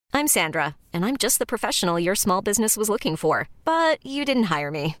I'm Sandra, and I'm just the professional your small business was looking for. But you didn't hire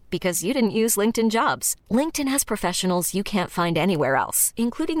me because you didn't use LinkedIn Jobs. LinkedIn has professionals you can't find anywhere else,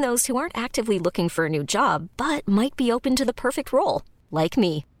 including those who aren't actively looking for a new job, but might be open to the perfect role, like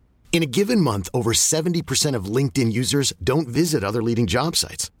me. In a given month, over 70% of LinkedIn users don't visit other leading job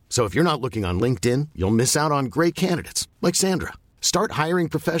sites. So if you're not looking on LinkedIn, you'll miss out on great candidates like Sandra. Start hiring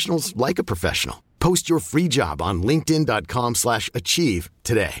professionals like a professional. Post your free job on linkedin.com/achieve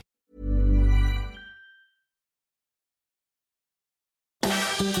today.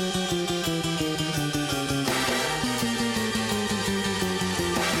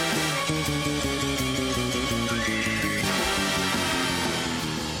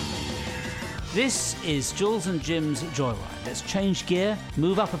 This is Jules and Jim's Joyride. Let's change gear,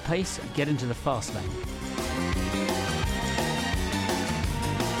 move up a pace and get into the fast lane.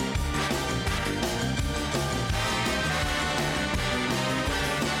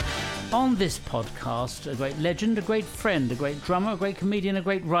 On this podcast, a great legend, a great friend, a great drummer, a great comedian, a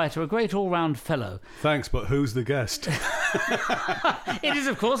great writer, a great all-round fellow. Thanks, but who's the guest? It is,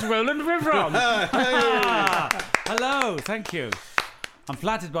 of course, Roland Rivron. Hello, thank you. I'm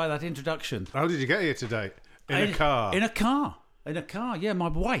flattered by that introduction. How did you get here today? In a car? In a car. In a car, yeah, my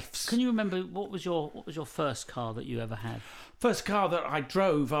wife's. Can you remember what was your first car that you ever had? First car that I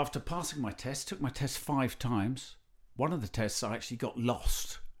drove after passing my test. Took my test 5 times. One of the tests I actually got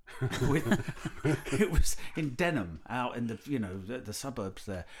lost. It was in Denham, out in the suburbs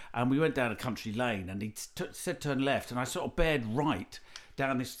there, and we went down a country lane, and he said turn left, and I sort of bared right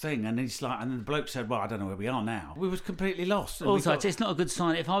down this thing, and he's like, and then the bloke said, "Well, I don't know where we are now." We was completely lost. Also, it's not a good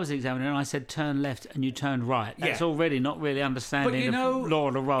sign if I was examining and I said turn left and you turned right. That's already not really understanding the law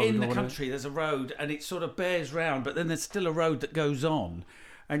of the road. In the country, there's a road, and it sort of bears round, but then there's still a road that goes on.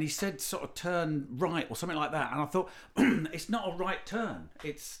 And he said sort of turn right or something like that. And I thought, it's not a right turn.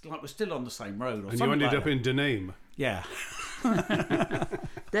 It's like we're still on the same road or something. And you ended like up in Denham. Yeah.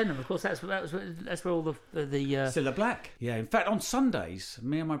 Denham, of course, that's where all the Cilla Black. Yeah, in fact, on Sundays,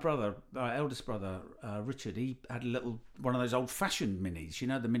 me and my brother, our eldest brother, Richard, he had one of those old-fashioned Minis. You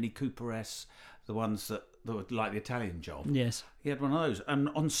know, the Mini Cooper S, the ones that were like the Italian job. Yes. He had one of those. And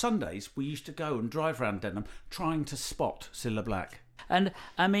on Sundays, we used to go and drive around Denham trying to spot Cilla Black. And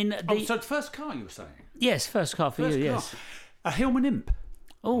I mean, so the first car you were saying? Yes, first car for you. Yes, a Hillman Imp.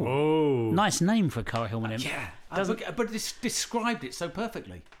 Oh, nice name for a car, Hillman Imp. Yeah, but it described it so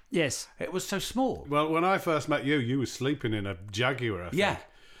perfectly. Yes, it was so small. Well, when I first met you, you were sleeping in a Jaguar. I think. Yeah,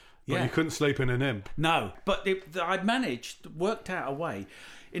 but you couldn't sleep in an Imp. No, but I worked out a way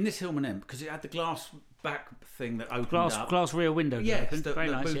in this Hillman Imp because it had the glass back thing that opened up, glass rear window. Yes,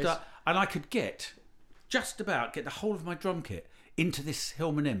 very nice. Moved up, and I could just about get the whole of my drum kit into this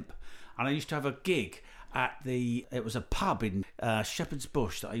Hillman Imp. And I used to have a gig it was a pub in Shepherd's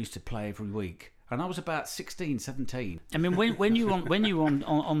Bush that I used to play every week. And I was about 16, 17. I mean, when you were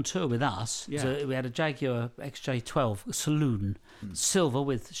on tour with us, so we had a Jaguar XJ12 saloon, silver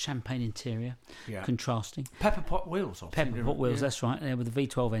with champagne interior, contrasting. Pepper pot wheels. That's right, with the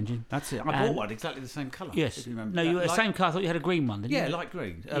V12 engine. That's it. I bought one exactly the same colour. Yes. If you remember. No, you were the same car. I thought you had a green one, didn't you? Yeah, light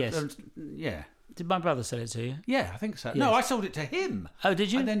green. Yes. Yeah. Did my brother sell it to you? Yeah, I think so. Yes. No, I sold it to him. Oh, did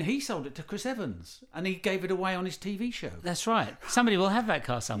you? And then he sold it to Chris Evans, and he gave it away on his TV show. That's right. Somebody will have that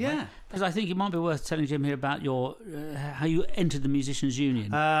car somewhere. Yeah. Because I think it might be worth telling Jim here about your how you entered the Musicians'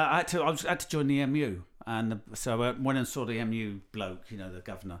 Union. I had to join the MU, and so I went and saw the MU bloke, the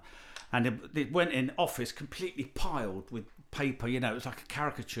governor, and it went in office completely piled with paper. It was like a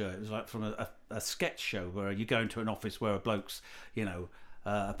caricature. It was like from a sketch show where you go into an office where a bloke's,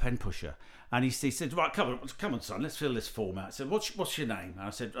 a pen pusher. And he said, right, come on, son, let's fill this form out. I said, what's your name? And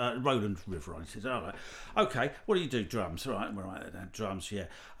I said, Roland Rivron. He said, all right. Okay, what do you do? Drums. All right, we'll write that down. Drums, yeah.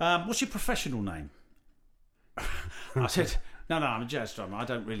 What's your professional name? I said, no, I'm a jazz drummer.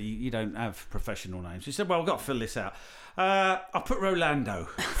 You don't have professional names. He said, well, I've got to fill this out. I'll put Rolando.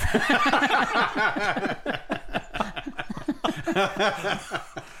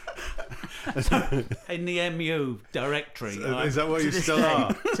 In the MU directory. Is that what you still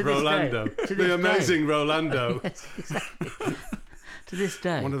are? Rolando. The amazing Rolando. Yes, exactly. To this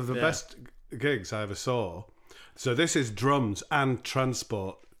day. One of the best gigs I ever saw. So this is drums and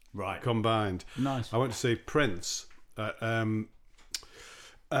transport combined. Nice. I went to see Prince at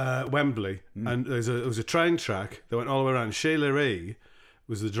Wembley, and there was a train track that went all the way around. Sheila E.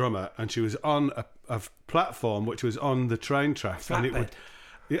 was the drummer, and she was on a platform which was on the train track,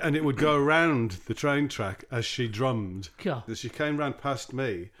 and it would go around the train track as she drummed. God. As she came round past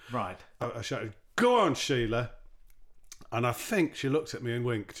me, right, I shouted, "Go on, Sheila!" And I think she looked at me and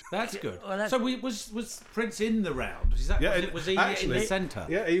winked. That's good. Well, so was Prince in the round? Was he in the centre?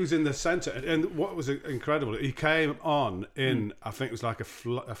 Yeah, he was in the centre. And what was incredible, he came on in, I think it was like a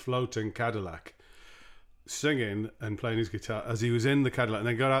floating Cadillac, singing and playing his guitar as he was in the Cadillac, and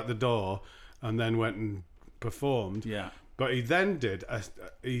then got out the door and then went and performed. Yeah. But he then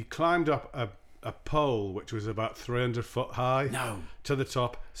he climbed up a pole which was about 300 foot high to the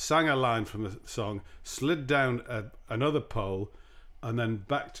top, sang a line from the song, slid down another pole, and then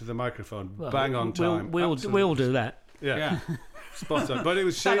back to the microphone, bang on time. We all do that. Yeah. Spot on. But it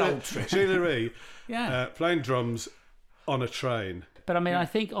was Sheila Ree playing drums on a train. But I mean, I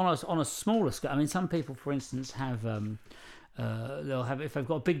think on a smaller scale, I mean, some people, for instance, have they'll have, if they've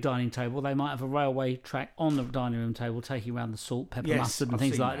got a big dining table, they might have a railway track on the dining room table, taking around the salt, pepper, mustard, and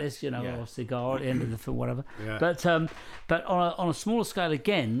things like this, or a cigar at the end of the film, whatever. Yeah. But on a smaller scale,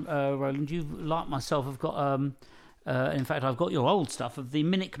 again, Roland, you, like myself, have got. In fact, I've got your old stuff of the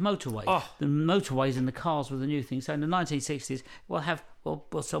Minic motorway, the motorways and the cars were the new thing. So in the 1960s,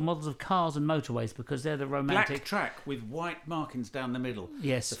 we'll sell models of cars and motorways because they're the romantic. Black track with white markings down the middle.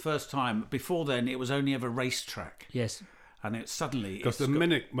 Yes. The first time. Before then, it was only ever racetrack. Yes. And it suddenly... Because the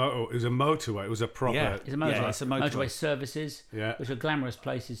Minic motor is a motorway. It was a proper... Yeah, it's a motorway. Yeah, it's a motorway services, which are glamorous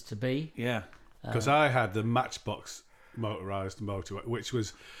places to be. Yeah. Because I had the Matchbox motorised motorway, which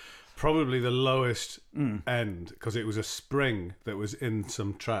was probably the lowest end, because it was a spring that was in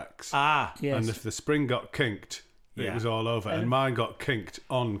some tracks. Ah, yes. And if the spring got kinked, it was all over. And mine got kinked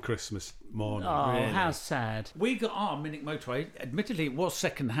on Christmas morning. Oh, really? How sad. We got our Minic motorway. Admittedly, it was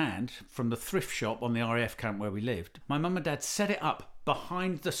second-hand from the thrift shop on the RAF camp where we lived. My mum and dad set it up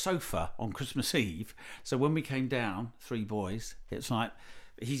behind the sofa on Christmas Eve. So when we came down, 3 boys, it's like,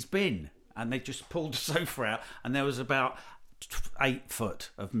 he's been. And they just pulled the sofa out, and there was about 8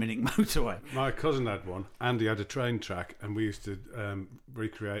 foot of Minic motorway. My cousin had one, and he had a train track, and we used to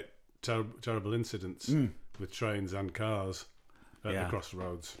recreate terrible incidents with trains and cars at the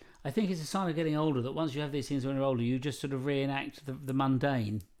crossroads. I think it's a sign of getting older that once you have these things when you're older, you just sort of reenact the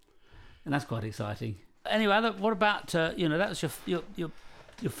mundane, and that's quite exciting. Anyway, what about that was your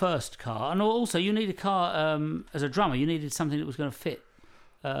first car, and also you need a car as a drummer. You needed something that was going to fit.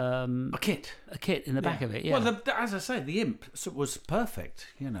 A kit in the back of it. Yeah. Well, as I say, the Imp was perfect,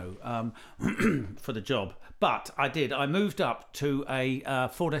 for the job. But I moved up to a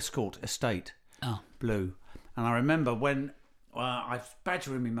Ford Escort estate, blue, and I remember when I was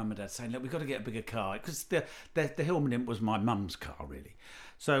badgering my mum and dad saying, "Look, we've got to get a bigger car," because the Hillman Imp was my mum's car, really.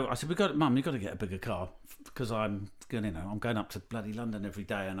 So I said, Mum, you've got to get a bigger car because I'm going up to bloody London every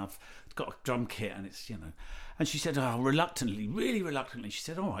day, and I've got a drum kit, and it's And she said, really reluctantly, she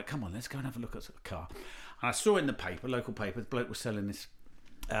said, "All right, come on, let's go and have a look at the car." And I saw in the paper, local paper, the bloke was selling this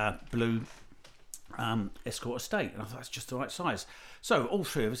blue Escort estate, and I thought that's just the right size. So all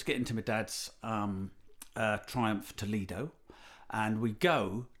 3 of us get into my dad's Triumph Toledo, and we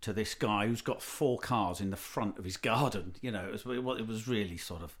go to this guy who's got 4 cars in the front of his garden. It was really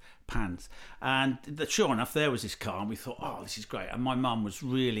sort of pants. And sure enough, there was this car, and we thought, "Oh, this is great." And my mum was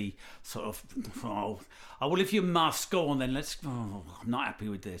really sort of, well, if you must, go on then, I'm not happy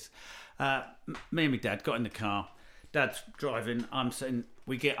with this. Me and my dad got in the car. Dad's driving, I'm sitting,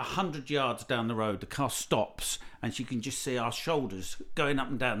 we get 100 yards down the road, the car stops, and she can just see our shoulders going up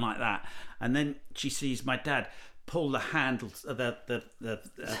and down like that. And then she sees my dad pull the handles, the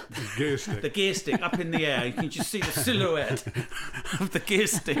gear stick up in the air. You can just see the silhouette of the gear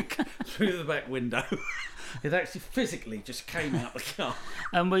stick through the back window. It actually physically just came out the car.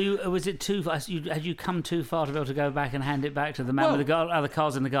 And was it too far? Had you come too far to be able to go back and hand it back to the man with the other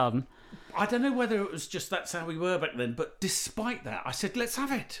cars in the garden? I don't know whether it was just that's how we were back then, but despite that, I said, "Let's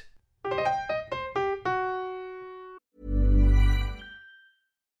have it."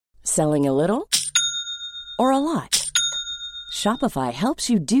 Selling a little or a lot? Shopify helps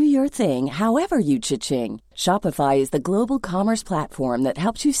you do your thing however you cha-ching. Shopify is the global commerce platform that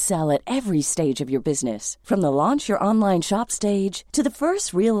helps you sell at every stage of your business. From the launch your online shop stage to the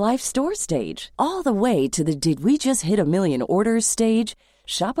first real-life store stage, all the way to the did we just hit a million orders stage.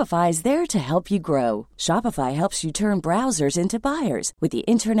 Shopify's there to help you grow. Shopify helps you turn browsers into buyers with the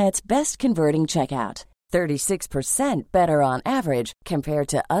internet's best converting checkout. 36% better on average compared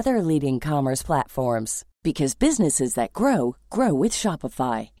to other leading commerce platforms. Because businesses that grow with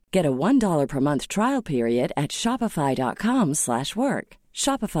Shopify. Get a $1 per month trial period at shopify.com/work.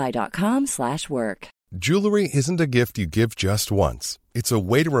 Shopify.com/work. Jewelry isn't a gift you give just once. It's a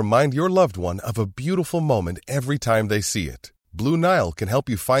way to remind your loved one of a beautiful moment every time they see it. Blue Nile can help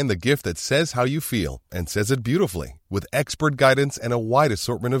you find the gift that says how you feel and says it beautifully, with expert guidance and a wide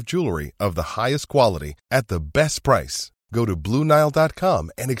assortment of jewelry of the highest quality at the best price. Go to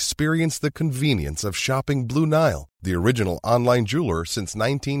BlueNile.com and experience the convenience of shopping Blue Nile, the original online jeweler since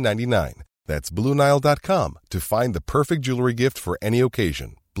 1999. That's BlueNile.com to find the perfect jewelry gift for any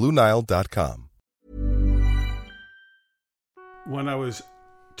occasion. BlueNile.com. When I was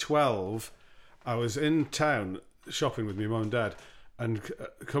 12, I was in town shopping with my mum and dad, and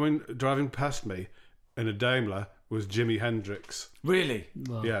driving past me in a Daimler was Jimi Hendrix. Really?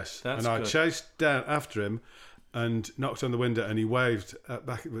 Well, Yes. That's and I good. chased down after him and knocked on the window, and he waved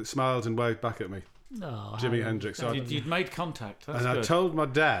back, smiled and waved back at me. Oh, Jimi Hendrix. So You'd made contact. That's and good. I told my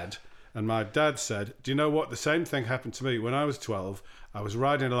dad, and my dad said, "Do you know what? The same thing happened to me when I was 12. I was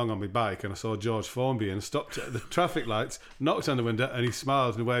riding along on my bike and I saw George Formby and stopped at the traffic lights, knocked on the window, and he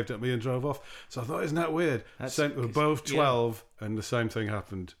smiled and waved at me and drove off." So I thought, isn't that weird? We're both 12, and the same thing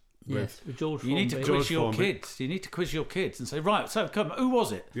happened. Yes, with George You need to Formby. quiz your Formby. kids. You need to quiz your kids and say, right, so come, who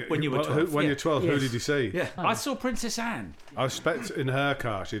was it when you were 12? When you're 12, who Yes. did you see? Yeah, I saw Princess Anne. I expect in her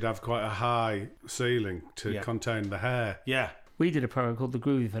car she'd have quite a high ceiling to Yeah. contain the hair. Yeah. We did a program called The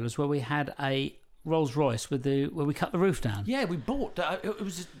Groovy Fellas where we had a Rolls Royce where we cut the roof down. Yeah, we bought, it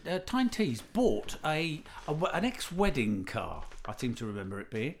was Tyne Tees bought an ex-wedding car, I seem to remember it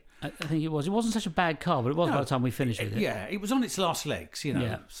being. I think it was. It wasn't such a bad car, but it was by the time we finished with it. Yeah, it was on its last legs, you know.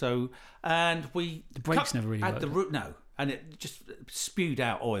 Yeah. So, and we... The brakes never really had the worked. No, and it just spewed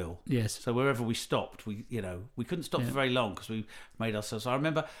out oil. Yes. So wherever we stopped, we couldn't stop for very long because we made ourselves... I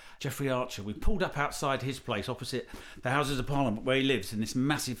remember Jeffrey Archer, we pulled up outside his place opposite the Houses of Parliament where he lives in this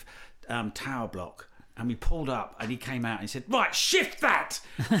massive tower block. And we pulled up and he came out and he said, "Right, shift that!"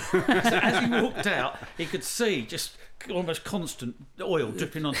 So as he walked out, he could see just almost constant oil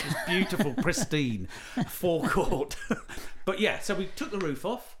dripping onto this beautiful, pristine forecourt. But yeah, so we took the roof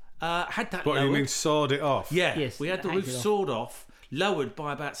off, had that What lowered. do you mean, sawed it off? Yeah, Yes, we had the hacked roof it off. sawed off, lowered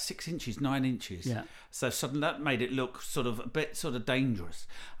by about 6 inches, 9 inches. Yeah. So suddenly that made it look a bit dangerous.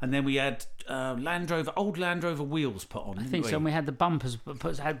 And then we had old Land Rover wheels put on. I think so. And we had the bumpers,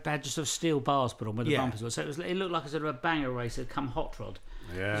 had just sort of steel bars put on where the Yeah. bumpers were. So it looked like a sort of a banger race had come hot rod.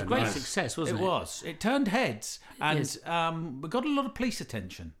 Yeah, It was a great nice. success, wasn't it? It was. It turned heads, and Yes. we got a lot of police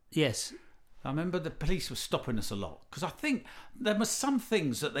attention. Yes. I remember the police were stopping us a lot because I think there were some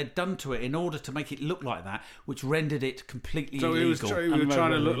things that they'd done to it in order to make it look like that, which rendered it completely So illegal. we were And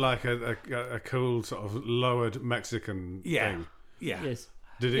trying to road- look like a cool sort of lowered Mexican yeah, thing. yeah. Yes.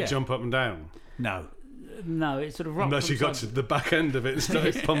 Did it Yeah. jump up and down? No, No, it sort of rocked. Unless you from got side- to the back end of it and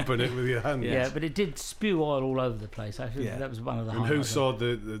started pumping it with your hand. Yeah, but it did spew oil all over the place. Actually, Yeah. that was one of the And who highlights. sawed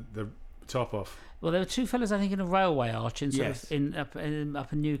the top off? Well, there were two fellas, I think, in a railway arch in Yes. up in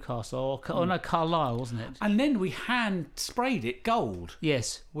Newcastle, or no, Carlisle, wasn't it? and then we hand sprayed it gold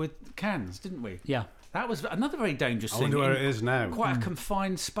Yes. with cans, didn't we? Yeah. That was another very dangerous I thing. wonder where in it is now. Quite a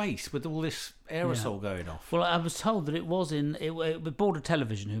confined space with all this aerosol going off. Well, I was told that it was in it was Border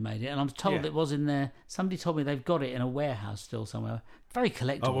Television who made it, and I'm told Yeah. it was in there. Somebody told me they've got it in a warehouse still somewhere. Very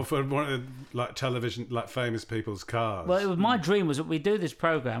collectible. Oh, well, for one of the, like television, like famous people's cars. Well, it was, my dream was that we do this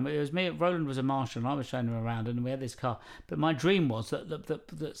program. It was me. Roland was a marshal, and I was showing him around, and we had this car. But my dream was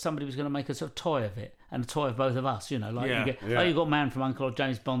that somebody was going to make a sort of toy of it, and a toy of both of us. You know, like Yeah, you get, yeah. oh, you got Man from Uncle or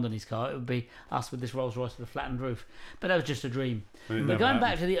James Bond in his car. It would be us with this Rolls Royce with a flattened roof. But that was just a dream. And it But never going back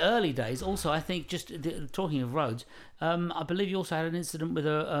happened. to the early days, also, I think talking of roads, I believe you also had an incident with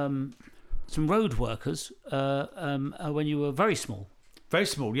some road workers when you were very small. Very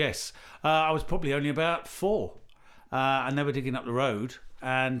small, yes. I was probably only about 4, and they were digging up the road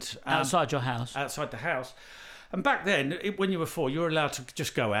and Outside your house. outside the house. And back then, when you were 4, you were allowed to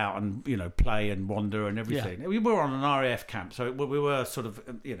just go out and play and wander and everything. We were on an RAF camp, so we were sort of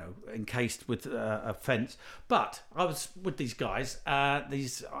encased with a fence. But I was with these guys.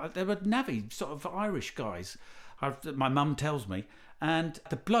 They were navvy, sort of Irish guys. My mum tells me, and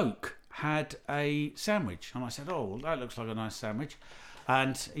the bloke had a sandwich, and I said, "Oh, well, that looks like a nice sandwich."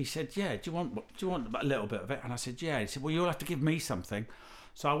 And he said, "Yeah, do you want a little bit of it?" And I said, "Yeah." He said, "Well, you'll have to give me something."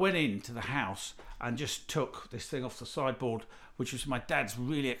 So I went into the house and just took this thing off the sideboard, which was my dad's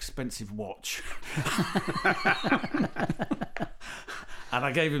really expensive watch. And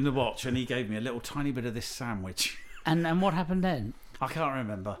I gave him the watch, and he gave me a little tiny bit of this sandwich. And what happened then? I can't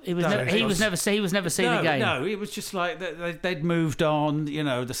remember. He was never seen no, again. No, it was just like they'd moved on.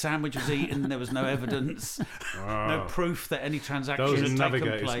 The sandwich was eaten. There was no evidence, no proof that any transaction Those had taken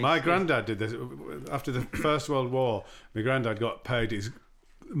navigators. place. My granddad did this after the First World War. My granddad got paid his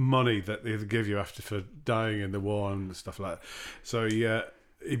money that they'd give you for dying in the war and stuff like that. So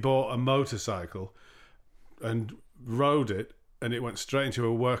he bought a motorcycle and rode it, and it went straight into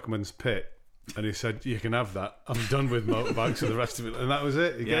a workman's pit. And he said, "You can have that. I'm done with motorbikes for the rest of it." And that was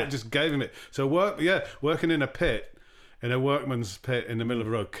it. He just gave him it. So working in a pit in a workman's pit in the middle of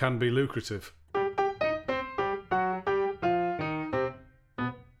the road can be lucrative.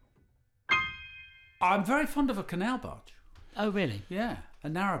 I'm very fond of a canal barge. Oh, really? Yeah, a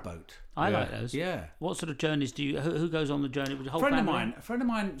narrowboat. I like those. Yeah. What sort of journeys do you? Who goes on the journey with the whole A friend family? of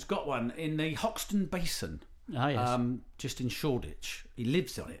mine's got one in the Hoxton Basin. Ah, yes. Just in Shoreditch. He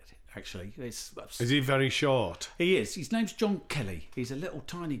lives on it, actually. Is he very short? He is. His name's John Kelly. He's a little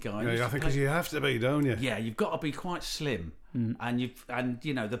tiny guy. Yeah, I think you have to be, don't you? Yeah, you've got to be quite slim, and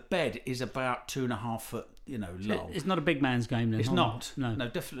the bed is about 2.5 foot, long. It's not a big man's game then. It's not. No,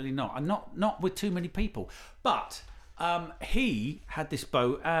 Definitely not, and not with too many people. But he had this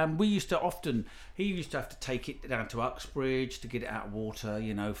boat, and he used to have to take it down to Uxbridge to get it out of water,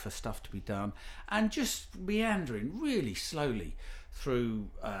 for stuff to be done, and just meandering really slowly through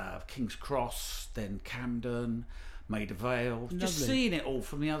King's Cross, then Camden, Maida Vale, just seeing it all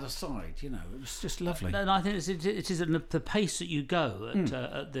from the other side. It was just lovely. And I think it is the pace that you go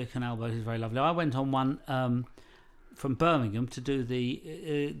at the canal boat is very lovely. I went on one from Birmingham to do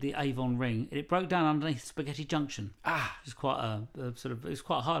the Avon Ring. It broke down underneath Spaghetti Junction. It's quite it's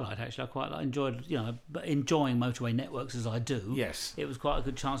quite a highlight actually. I quite enjoyed enjoying motorway networks as I do. Yes, it was quite a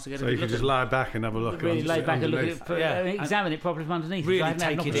good chance to get. So you could just lie back and have a look. Really lay back and look at it, examine and it properly from underneath. Really I hadn't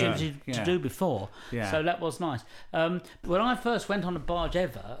had an take it opportunity to do before. Yeah. So that was nice. When I first went on a barge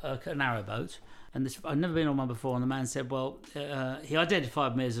ever, a narrowboat. And I'd never been on one before, and the man said, well, he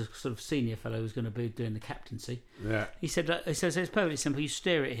identified me as a sort of senior fellow who's going to be doing the captaincy. Yeah. He said it's perfectly simple. You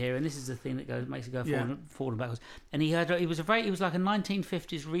steer it here, and this is the thing that makes it go forward and backwards. And he was like a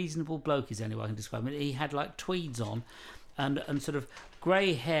 1950s reasonable bloke, is the only way I can describe him. He had like tweeds on, and sort of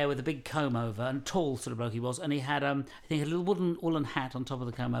grey hair with a big comb over, and tall sort of bloke he was, and he had I think a little woolen hat on top of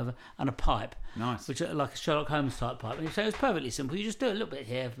the comb over, and a pipe. Nice. Which like a Sherlock Holmes type pipe. And so it was perfectly simple. You just do it a little bit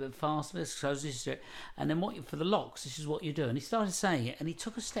here, a bit fast, and then for the locks, this is what you do. And he started saying it, and he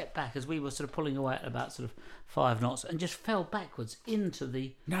took a step back as we were sort of pulling away at about sort of 5 knots, and just fell backwards into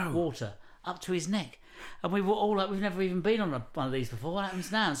the water up to his neck. And we were all like, we've never even been on one of these before. What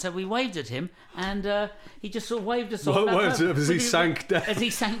happens now? And so we waved at him, and he just sort of waved us off. As he sank down? As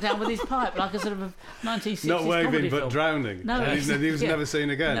he sank down with his pipe, like a sort of a 1960s Not waving, but film. drowning. No, he was never seen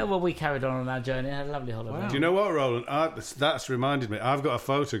again. No, well, we carried on our journey and had a lovely holiday. Wow. Do you know what, Roland? That's reminded me. I've got a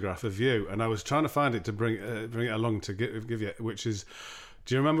photograph of you, and I was trying to find it to bring it along to give you, which is,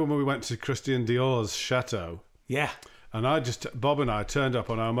 do you remember when we went to Christian Dior's chateau? Yeah. And Bob and I turned up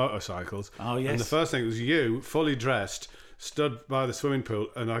on our motorcycles. Oh, yes. And the first thing was you, fully dressed, stood by the swimming pool,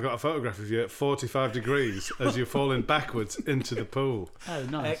 and I got a photograph of you at 45 degrees as you're falling backwards into the pool. Oh,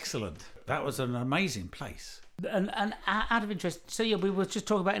 nice. Excellent. That was an amazing place. And out of interest, so we were just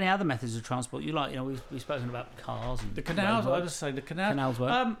talking about any other methods of transport you like. We've spoken about cars and the canals. I was saying the canals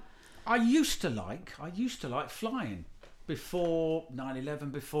work. I used to like flying before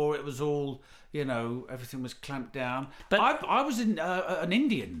 9/11, before it was all, everything was clamped down. But I was in an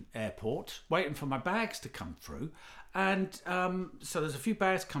Indian airport waiting for my bags to come through, and so there's a few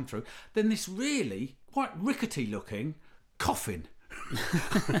bags come through. Then this really quite rickety looking coffin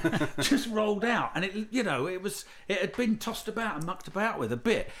just rolled out, and it had been tossed about and mucked about with a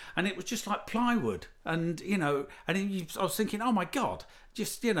bit, and it was just like plywood, and I was thinking, oh my God,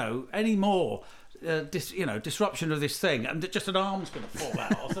 just any more disruption of this thing, and just an arm's going to fall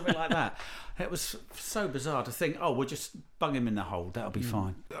out or something like that. It was so bizarre to think, we'll just bung him in the hold, that'll be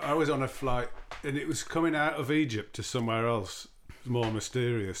fine. I was on a flight, and it was coming out of Egypt to somewhere else more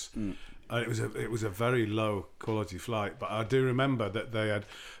mysterious. It was a very low quality flight, but I do remember that there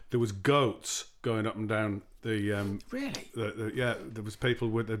was goats going up and down the really. There was people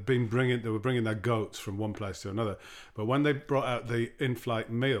they were bringing their goats from one place to another. But when they brought out the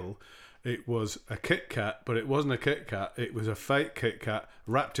in-flight meal, it was a Kit Kat, but it wasn't a Kit Kat. It was a fake Kit Kat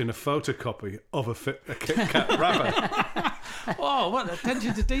wrapped in a photocopy of a Kit Kat wrapper. Oh, what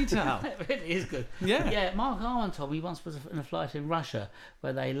attention to detail! It really is good. Yeah. Mark Arman told me he once was in a flight in Russia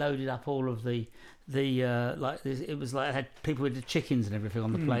where they loaded up all of the it was like had people with the chickens and everything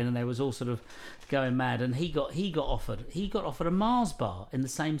on the plane, and they was all sort of going mad. And he got offered a Mars bar in the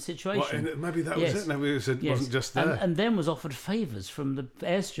same situation. Maybe that was it. Maybe it wasn't just there. And then was offered favours from the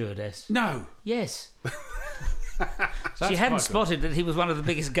air stewardess. No. Yes. She hadn't spotted that he was one of the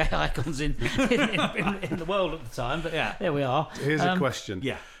biggest gay icons in the world at the time, but there we are. Here's a question.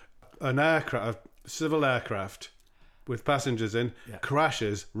 Yeah. An aircraft, civil aircraft with passengers in,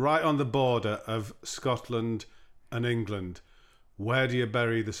 crashes right on the border of Scotland and England. Where do you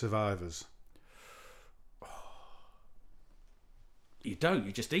bury the survivors? You don't.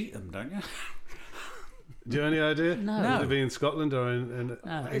 You just eat them, don't you? Do you have any idea? No. Would it be in Scotland or in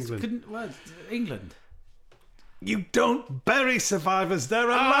England? England. You don't bury survivors, they're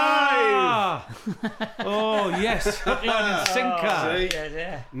alive! Oh, yes. Hook, line and sinker. See?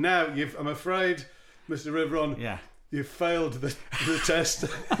 Yeah. Now, I'm afraid, Mr. Riveron, you've failed the test.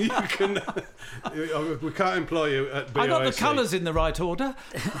 You can, we can't employ you at BOAC. I got the colours in the right order.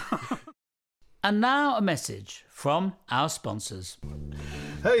 And now a message from our sponsors.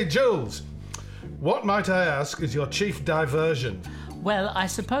 Hey, Jules. What, might I ask, is your chief diversion? Well, I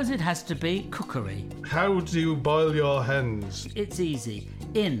suppose it has to be cookery. How do you boil your hens? It's easy.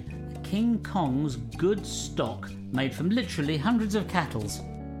 In King Kong's good stock, made from literally hundreds of cattles.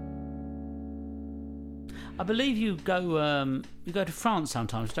 I believe you go to France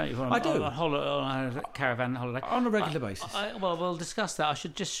sometimes, don't you? I do. On a caravan holiday. On a regular basis. Well, we'll discuss that. I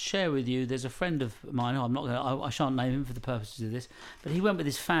should just share with you. There's a friend of mine. I shan't name him for the purposes of this, but he went with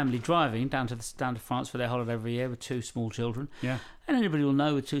his family driving down to France for their holiday every year with 2 small children. Yeah. And anybody will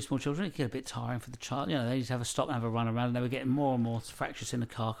know with 2 small children, it can get a bit tiring for the child. You know, they used to have a stop and have a run around, and they were getting more and more fractious in the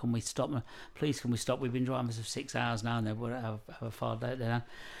car. Can we stop? Please, can we stop? We've been driving for 6 hours now, and they would have a far day down.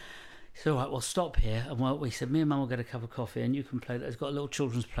 So, right, we'll stop here. And we said, me and Mum will get a cup of coffee and you can play. There's got a little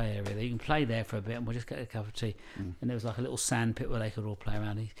children's play area there. You can play there for a bit and we'll just get a cup of tea. And there was like a little sand pit where they could all play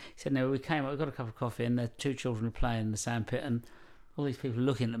around. He said, no, we came up, we got a cup of coffee and the 2 children were playing in the sand pit and all these people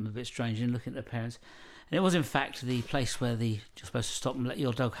looking at them a bit strange and looking at their parents. And it was, in fact, the place where you're supposed to stop and let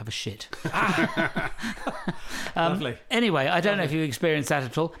your dog have a shit. Lovely. Anyway, I don't know if you experienced that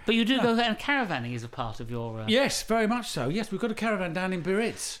at all, but you do go, and caravanning is a part of your... Yes, very much so. Yes, we've got a caravan down in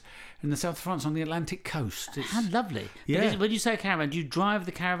Biarritz, in the south of France, on the Atlantic coast. How lovely. Yeah. When you say caravan, do you drive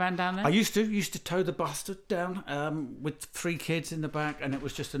the caravan down there? I used to tow the bastard down with 3 kids in the back, and it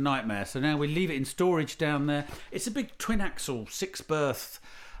was just a nightmare. So now we leave it in storage down there. It's a big twin-axle, 6-berth...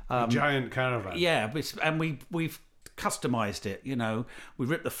 giant caravan. Yeah, and we've customised it, you know. We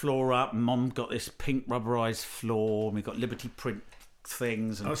ripped the floor up, and Mum got this pink rubberised floor, and we got Liberty print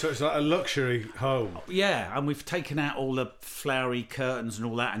things. And, so it's like a luxury home. Yeah, and we've taken out all the flowery curtains and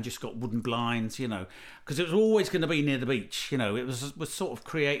all that and just got wooden blinds, you know, because it was always going to be near the beach, you know. It was sort of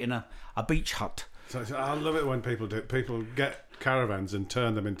creating a beach hut. So I love it when people get caravans and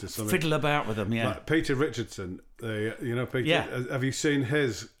turn them into something. Fiddle about with them, yeah. Like Peter Richardson, Peter, yeah. Have you seen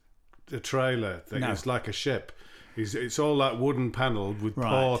his trailer thing? No. It's like a ship. It's all like wooden panelled with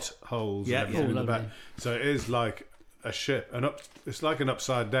port holes and everything in the back. So it is like a ship, it's like an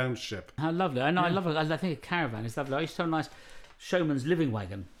upside down ship. How lovely! I know, I love it. I think a caravan is lovely. I used to have a nice showman's living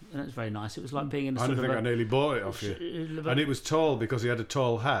wagon, and it was very nice. It was like being in a sort of... I nearly bought it off you. And it was tall because he had a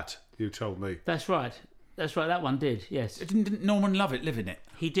tall hat, you told me. That's right. That one did, yes. Didn't Norman Lovett live in it?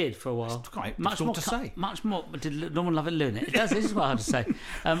 He did for a while. It's quite much more to say. Much more. Did Norman Lovett live in it? It does. This is quite hard to say.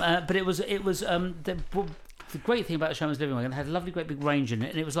 But it was. The great thing about the Showman's Living Wagon, it had a lovely, great big range in it,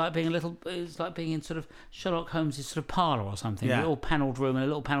 and it was like being in sort of Sherlock Holmes' sort of parlour or something. Yeah. A little panelled room and a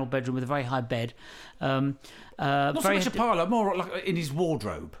little panelled bedroom with a very high bed. Not so much a parlour, more like in his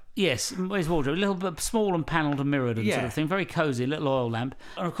wardrobe. Yes, his wardrobe, a little bit small and panelled and mirrored and sort of thing, very cosy, little oil lamp.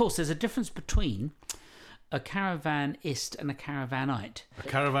 And of course, there's a difference between a caravanist and a caravanite. A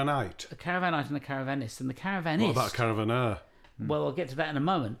caravanite? A caravanite and a caravanist. And the caravanist... What about a caravaner? Well, I'll get to that in a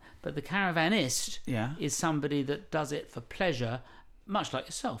moment. But the caravanist is somebody that does it for pleasure, much like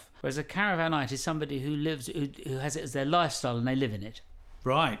yourself. Whereas a caravanite is somebody who has it as their lifestyle and they live in it.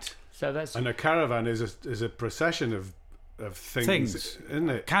 Right. So that's... And a caravan is a procession of things, isn't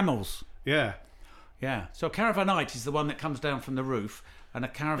it? Camels. Yeah. Yeah. So a caravanite is the one that comes down from the roof, and a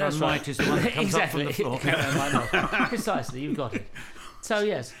caravanite is the one that comes up from the floor. Precisely, you've got it. So,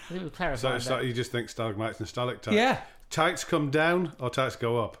 yes, I think we've clarified So it's like you just think stalagmites and stalactites. Yeah. Tights come down or tights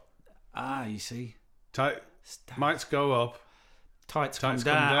go up? Ah, you see. Mites go up. Tights come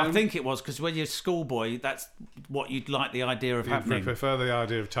down. I think it was because when you're a schoolboy, that's what you'd like the idea of happening. You prefer the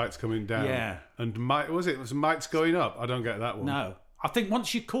idea of tights coming down. Yeah. And was mites going up? I don't get that one. No. I think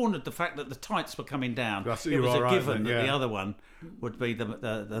once you cornered the fact that the tights were coming down, it was a given that the other one would be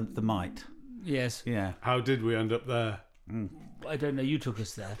the mite. Yes. Yeah. How did we end up there? I don't know. You took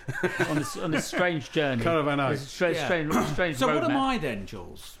us there on this strange journey. Caravanite. Strange. So what am roadmap. I then,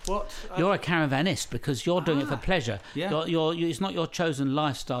 Jules? What? You're a caravanist because you're doing it for pleasure. Yeah. It's not your chosen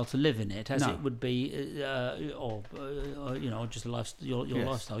lifestyle to live in it, as No. it would be, or just a your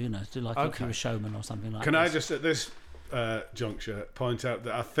lifestyle. You know, to like if you're a showman or something like. Can this. I just at this juncture point out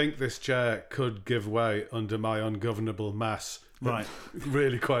that I think this chair could give way under my ungovernable mass Right.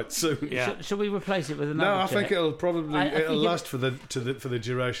 really quite soon. Yeah. Shall we replace it with another? No, I think jet? it'll probably I last for the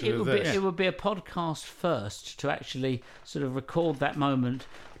duration It of would, this. it would be a podcast first to actually sort of record that moment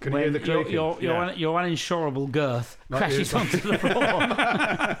Can you hear when the creaking? your uninsurable girth Like crashes you. onto the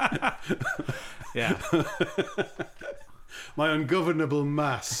floor. Yeah. My ungovernable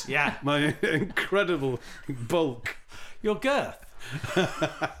mass. Yeah. My incredible bulk. Your girth.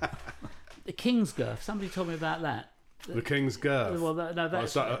 The King's girth. Somebody told me about that. The King's girth. Well, no,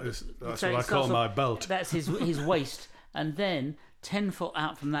 that's that's so what I it's call also- my belt. That's his waist, and then 10 foot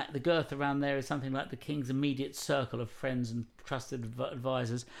out from that, the girth around there is something like the King's immediate circle of friends and trusted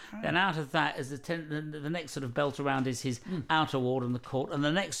advisors. Then out of that is the next sort of belt around is his outer ward and the court, and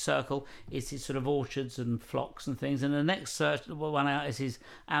the next circle is his sort of orchards and flocks and things, and the next one out is his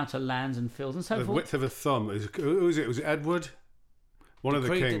outer lands and fields and so The forth. width of a thumb. Who was it? Was it Edward? One of the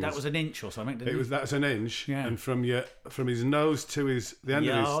Creed did- kings. that was an inch or something, didn't That's an inch, Yeah. and from his nose to the end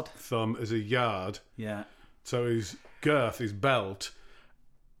of Yard. his thumb is a yard. he? Yeah. So his girth, his belt.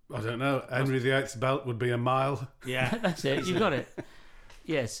 I don't know. Henry VIII's belt would be a mile. Yeah. That's it. You got it.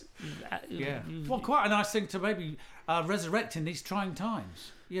 Yes. Yeah. Well, quite a nice thing to maybe resurrect in these trying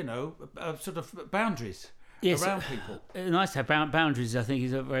times. You know, sort of boundaries Yes. around people. Nice to have boundaries. I think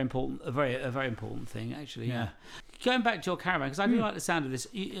is a very important, a very important thing actually. Yeah. Going back to your caravan, because I do like the sound of this.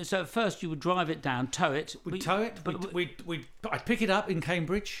 So at first you would drive it down, tow it. We'd tow it. I'd pick it up in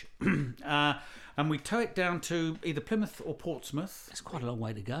Cambridge, and we'd tow it down to either Plymouth or Portsmouth. It's quite a long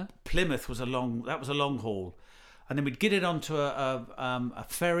way to go. Plymouth was a long haul, and then we'd get it onto a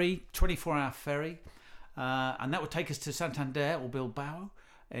ferry, 24-hour ferry, and that would take us to Santander or Bilbao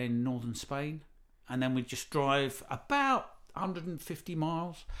in northern Spain, and then we'd just drive about 150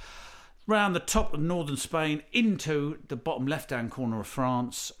 miles round the top of northern Spain into the bottom left-hand corner of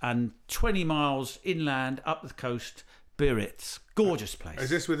France, and 20 miles inland up the coast, Biarritz. Gorgeous place. Is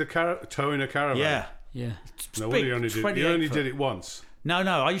this with towing a caravan? Yeah. Yeah. No wonder you only did it once. No,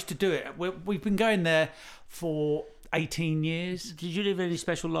 I used to do it. We've been going there for 18 years. Did you leave any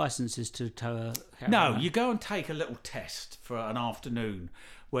special licenses to tow a caravan? No, you go and take a little test for an afternoon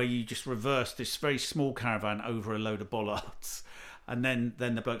where you just reverse this very small caravan over a load of bollards, and then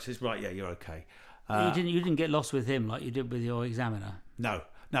the bloke says, right, yeah, you're okay. You didn't get lost with him like you did with your examiner. No.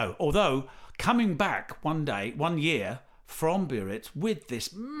 Although coming back one year from Biarritz with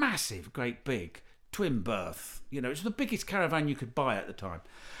this massive, great big twin berth, it was the biggest caravan you could buy at the time.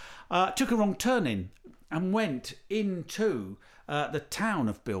 Took a wrong turn in and went into the town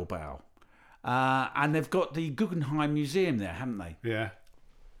of Bilbao, and they've got the Guggenheim Museum there, haven't they? Yeah.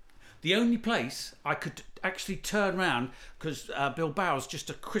 The only place I could actually turn round, because Bilbao's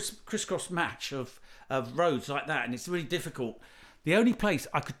just a crisscross match of roads like that, and it's really difficult. The only place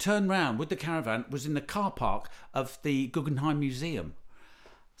I could turn round with the caravan was in the car park of the Guggenheim Museum.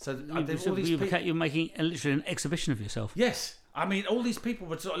 So You're making literally an exhibition of yourself. Yes, I mean, all these people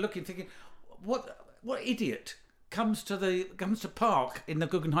were sort of looking, thinking, what idiot comes to park in the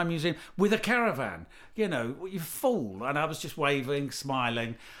Guggenheim Museum with a caravan? You fool! And I was just waving,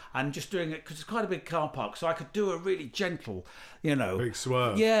 smiling, and just doing it because it's quite a big car park, so I could do a really gentle, big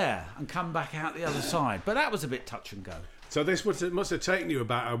swerve. Yeah, and come back out the other side. But that was a bit touch and go. So this must have taken you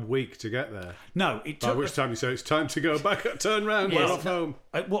about a week to get there. No, it By took. which time you say it's time to go back, turn round, we're off home.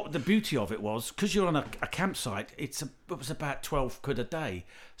 What the beauty of it was, because you're on a campsite, it was about 12 quid a day,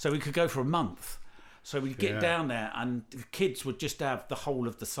 so we could go for a month. So we'd get down there, and the kids would just have the whole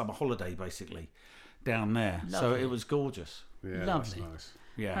of the summer holiday basically down there. Lovely. So it was gorgeous. Yeah, Lovely. that's nice.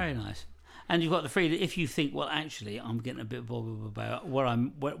 Yeah, Very nice. And you've got the freedom, if you think, well, actually, I'm getting a bit bothered about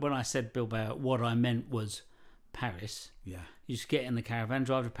when I said Bilbao, what I meant was Paris. yeah. You just get in the caravan,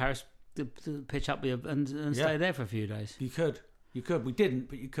 drive to Paris, to pitch up and stay there for a few days. You could. We didn't,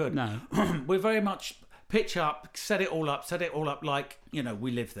 but you could. No. We're very much pitch up, set it all up like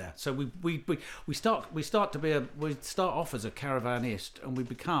we live there. So we start off as a caravanist, and we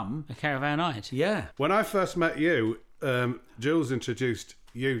become A caravanite. yeah. When I first met you, Jules introduced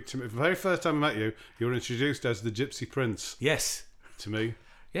you to me. The very first time I met you, you were introduced as the Gypsy Prince Yes. to me.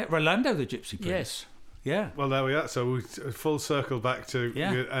 Yeah, Rolando the Gypsy Prince. Yes. Yeah. Well, there we are. So we full circle back to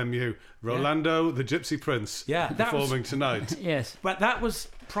Yeah. MU. Rolando, the Gypsy Prince, Yeah, that was- performing tonight. Yes. But that was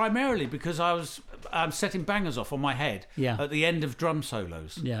primarily because I was setting bangers off on my head Yeah. at the end of drum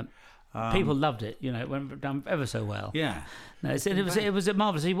solos. Yeah. People loved it. It went down ever so well. Yeah. No, it was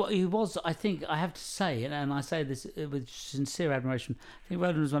marvellous. He was, I think, I have to say, and I say this with sincere admiration, I think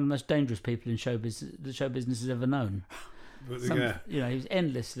Roland was one of the most dangerous people in show business has ever known. But, He was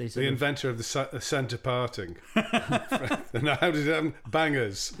endlessly the inventor of the centre parting. And how did it happen?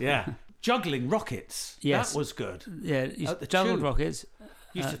 Bangers. Yeah. juggling rockets. Yes. That was good. Yeah, juggled tube. rockets.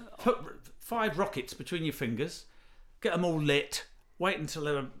 You used to put 5 rockets between your fingers, get them all lit, wait until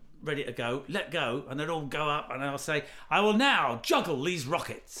they were ready to go, let go, and they'd all go up, and I'll say, I will now juggle these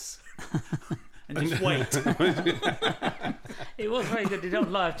rockets. And just wait. It was very good. Did it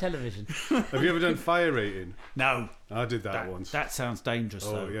on live television. Have you ever done fire eating? No. I did that once. That sounds dangerous,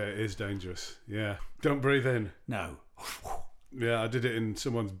 though. Oh, yeah, it is dangerous. Yeah. Don't breathe in. No. Yeah, I did it in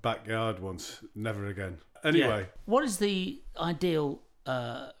someone's backyard once. Never again. Anyway. What is the ideal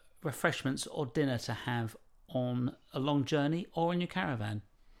refreshments or dinner to have on a long journey or in your caravan?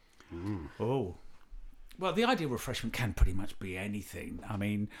 Oh. Well, the ideal refreshment can pretty much be anything. I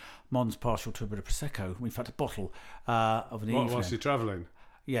mean, Mon's partial to a bit of Prosecco. In fact, a bottle of an evening. Whilst you're travelling?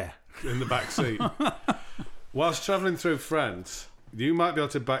 Yeah. In the back seat. Whilst travelling through France, you might be able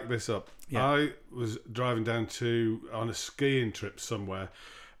to back this up. Yeah. I was driving down on a skiing trip somewhere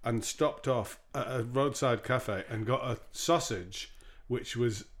and stopped off at a roadside cafe and got a sausage which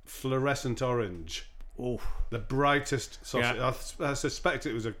was fluorescent orange. Oh, the brightest sausage. Yeah. I suspect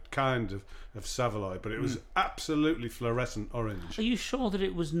it was a kind of Savoy, but it was absolutely fluorescent orange. Are you sure that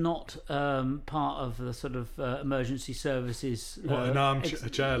it was not part of the sort of emergency services? What, an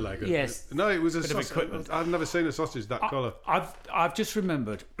armchair leg? Yes. No, it was a Bit of sausage. equipment. I've never seen a sausage that colour. I've just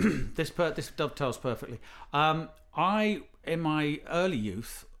remembered this dovetails perfectly. I, in my early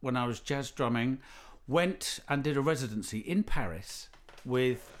youth, when I was jazz drumming, went and did a residency in Paris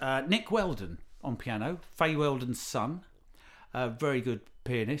with Nick Weldon on piano, Faye Weldon's son, a very good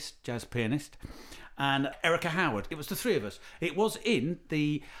pianist, jazz pianist, and Erica Howard. It was the three of us. It was in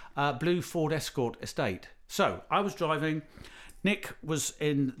the blue Ford Escort estate. So I was driving. Nick was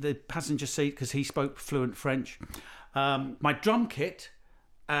in the passenger seat because he spoke fluent French. My drum kit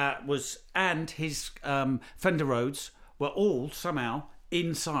and his Fender Rhodes were all somehow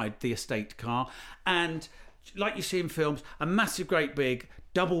inside the estate car, and like you see in films, a massive, great big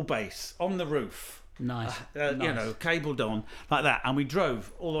double bass on the roof. Nice. You know, cabled on like that. And we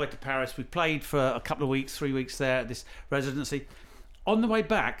drove all the way to Paris. We played for a couple of weeks, 3 weeks there at this residency. On the way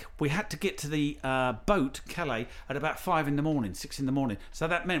back, we had to get to the boat, Calais, at about 6 in the morning. So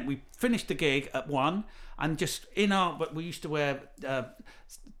that meant we finished the gig at 1, and just but we used to wear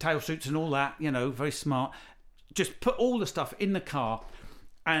tail suits and all that, you know, very smart. Just put all the stuff in the car,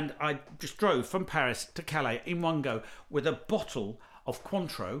 and I just drove from Paris to Calais in one go with a bottle of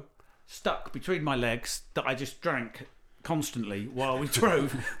Cointreau stuck between my legs that I just drank constantly while we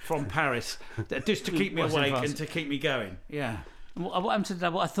drove from Paris, just to keep me awake and to keep me going. Yeah. What happened to the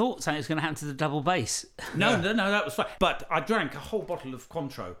double? I thought something was going to happen to the double bass. No, that was fine. But I drank a whole bottle of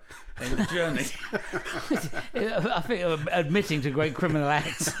Cointreau in the journey. I think I'm admitting to great criminal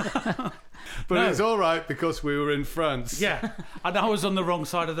acts. But it's all right because we were in France. Yeah, and I was on the wrong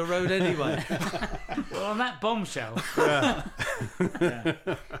side of the road anyway. Well, on that bombshell. Yeah.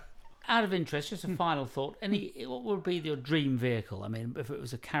 Out of interest, just a final thought. What would be your dream vehicle? I mean, if it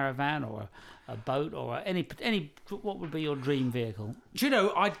was a caravan or a boat or any, what would be your dream vehicle? Do you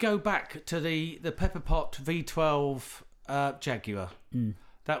know? I'd go back to the Pepper Pot V12 Jaguar.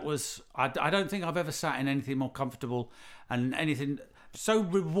 That was. I don't think I've ever sat in anything more comfortable and anything so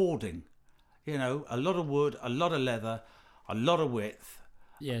rewarding. You know, a lot of wood, a lot of leather, a lot of width.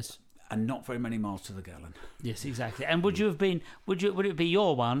 Yes. And not very many miles to the gallon. Yes, exactly. And would it be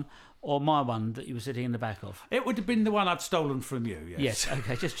your one or my one that you were sitting in the back of? It would have been the one I'd stolen from you, yes. Yes,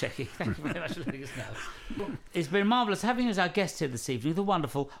 okay, just checking. Thank you very much for letting us know. It's been marvellous having you as our guest here this evening, the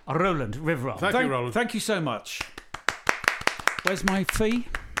wonderful Roland Rivron. Thank you, Roland. Thank you so much. Where's my fee?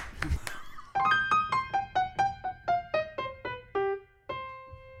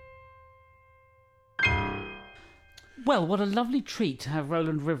 Well, what a lovely treat to have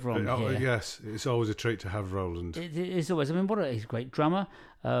Roland Rivron here. Yes, it's always a treat to have Roland. It is always. I mean, he's a great drummer,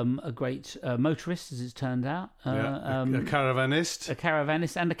 a great motorist, as it's turned out. A caravanist. A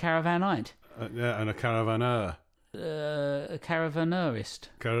caravanist and a caravanite. And a caravaneur. A caravaneurist.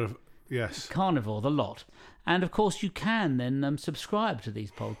 Yes. Carnivore, the lot. And of course, you can then subscribe to these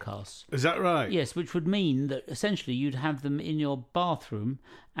podcasts. Is that right? Yes, which would mean that essentially you'd have them in your bathroom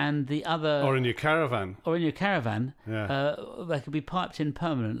and the other... Or in your caravan. Yeah. They could be piped in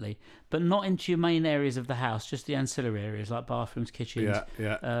permanently, but not into your main areas of the house, just the ancillary areas like bathrooms, kitchens.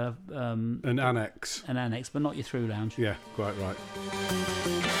 Yeah. An annex. An annex, but not your through lounge. Yeah, quite right.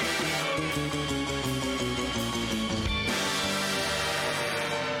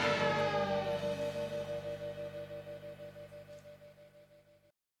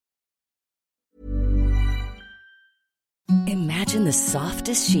 Imagine imagine the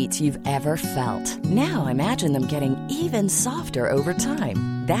softest sheets you've ever felt. Now imagine them getting even softer over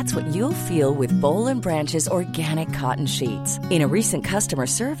time. That's what you'll feel with Boll & Branch's organic cotton sheets. In a recent customer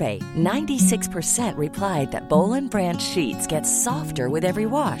survey, 96% replied that Boll & Branch sheets get softer with every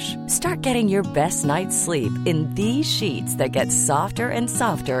wash. Start getting your best night's sleep in these sheets that get softer and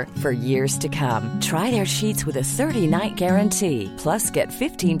softer for years to come. Try their sheets with a 30-night guarantee. Plus, get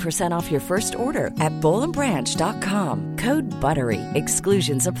 15% off your first order at BollandBranch.com. Code BUTTERY.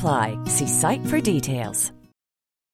 Exclusions apply. See site for details.